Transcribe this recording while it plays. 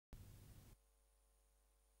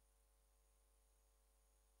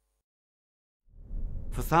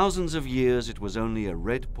For thousands of years it was only a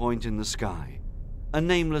red point in the sky, a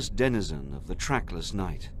nameless denizen of the trackless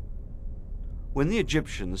night. When the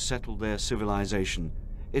Egyptians settled their civilization,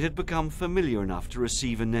 it had become familiar enough to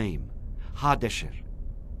receive a name, Hadesher,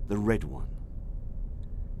 the Red One.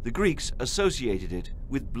 The Greeks associated it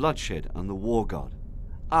with bloodshed and the war god,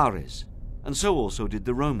 Ares, and so also did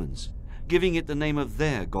the Romans, giving it the name of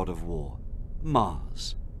their god of war,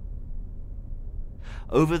 Mars.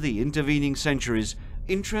 Over the intervening centuries,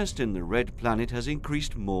 interest in the red planet has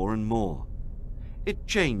increased more and more. It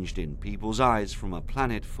changed in people's eyes from a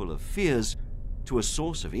planet full of fears to a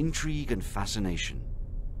source of intrigue and fascination.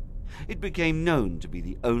 It became known to be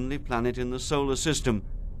the only planet in the solar system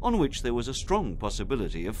on which there was a strong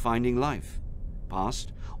possibility of finding life,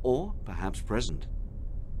 past or perhaps present.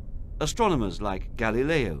 Astronomers like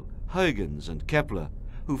Galileo, Huygens and Kepler,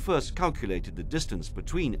 who first calculated the distance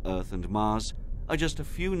between Earth and Mars, are just a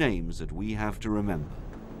few names that we have to remember.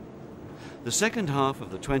 The second half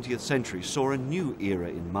of the 20th century saw a new era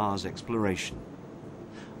in Mars exploration.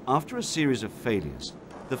 After a series of failures,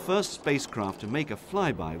 the first spacecraft to make a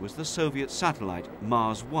flyby was the Soviet satellite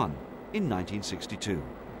Mars 1 in 1962.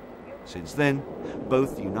 Since then,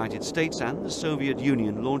 both the United States and the Soviet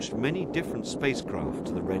Union launched many different spacecraft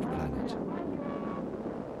to the red planet.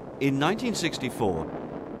 In 1964,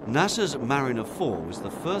 NASA's Mariner 4 was the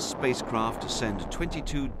first spacecraft to send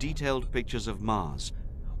 22 detailed pictures of Mars,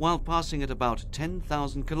 while passing at about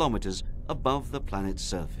 10,000 kilometers above the planet's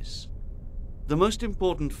surface. The most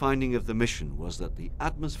important finding of the mission was that the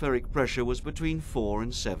atmospheric pressure was between 4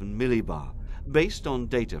 and 7 millibar, based on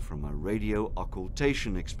data from a radio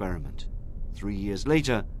occultation experiment. 3 years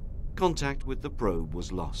later, contact with the probe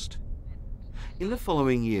was lost. In the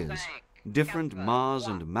following years, different Mars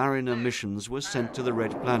and Mariner missions were sent to the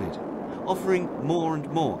red planet, offering more and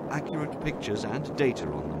more accurate pictures and data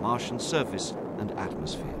on the Martian surface and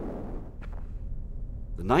atmosphere.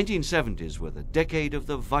 The 1970s were the decade of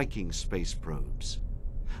the Viking space probes.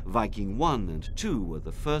 Viking 1 and 2 were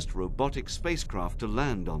the first robotic spacecraft to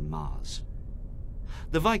land on Mars.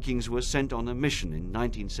 The Vikings were sent on a mission in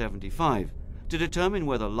 1975 to determine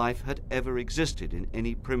whether life had ever existed in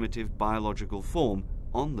any primitive biological form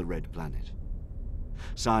on the red planet.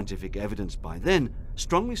 Scientific evidence by then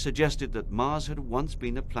strongly suggested that Mars had once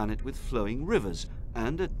been a planet with flowing rivers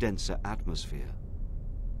and a denser atmosphere.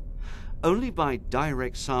 Only by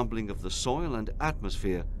direct sampling of the soil and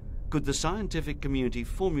atmosphere could the scientific community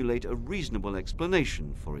formulate a reasonable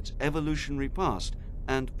explanation for its evolutionary past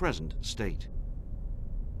and present state.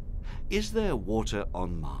 Is there water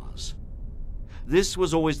on Mars? This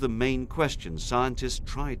was always the main question scientists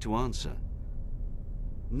tried to answer.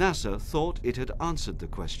 NASA thought it had answered the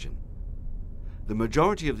question. The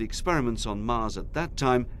majority of the experiments on Mars at that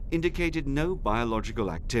time indicated no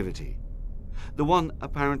biological activity. The one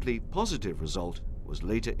apparently positive result was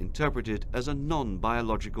later interpreted as a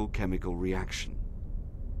non-biological chemical reaction.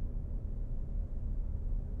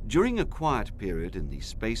 During a quiet period in the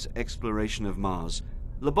space exploration of Mars,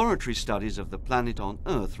 laboratory studies of the planet on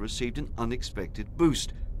Earth received an unexpected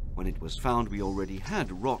boost when it was found we already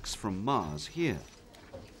had rocks from Mars here.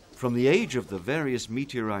 From the age of the various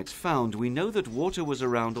meteorites found, we know that water was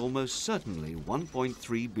around almost certainly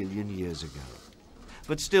 1.3 billion years ago.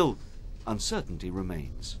 But still, uncertainty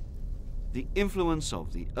remains. The influence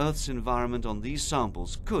of the Earth's environment on these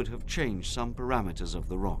samples could have changed some parameters of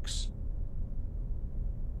the rocks.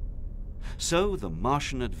 So the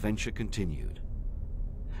Martian adventure continued.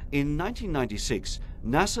 In 1996,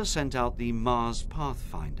 NASA sent out the Mars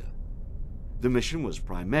Pathfinder. The mission was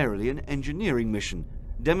primarily an engineering mission,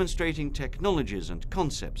 demonstrating technologies and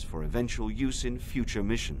concepts for eventual use in future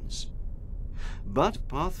missions. But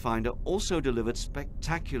Pathfinder also delivered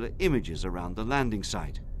spectacular images around the landing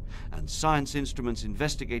site, and science instruments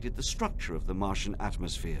investigated the structure of the Martian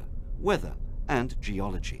atmosphere, weather, and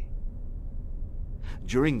geology.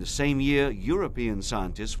 During the same year, European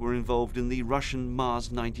scientists were involved in the Russian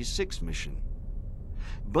Mars 96 mission.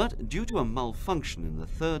 But due to a malfunction in the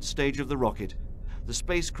third stage of the rocket, the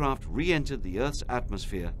spacecraft re-entered the Earth's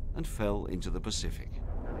atmosphere and fell into the Pacific.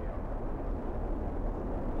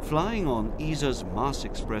 Flying on ESA's Mars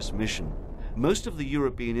Express mission, most of the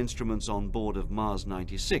European instruments on board of Mars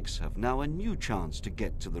 96 have now a new chance to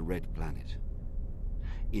get to the red planet.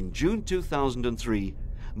 In June 2003,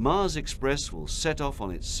 Mars Express will set off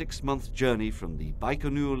on its 6-month journey from the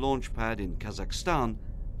Baikonur launch pad in Kazakhstan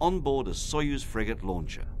on board a Soyuz frigate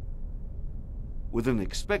launcher. With an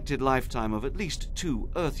expected lifetime of at least 2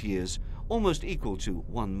 Earth years, almost equal to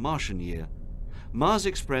 1 Martian year, Mars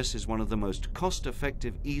Express is one of the most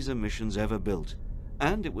cost-effective ESA missions ever built,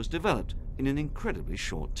 and it was developed in an incredibly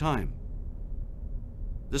short time.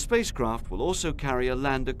 The spacecraft will also carry a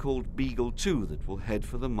lander called Beagle 2 that will head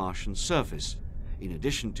for the Martian surface, in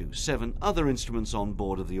addition to 7 other instruments on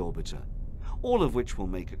board of the orbiter, all of which will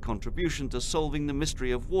make a contribution to solving the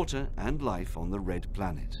mystery of water and life on the Red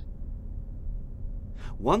Planet.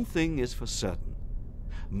 One thing is for certain: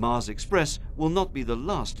 Mars Express will not be the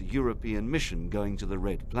last European mission going to the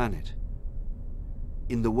Red Planet.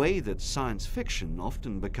 In the way that science fiction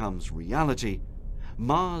often becomes reality,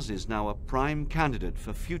 Mars is now a prime candidate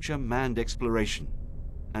for future manned exploration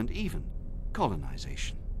and even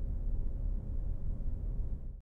colonization.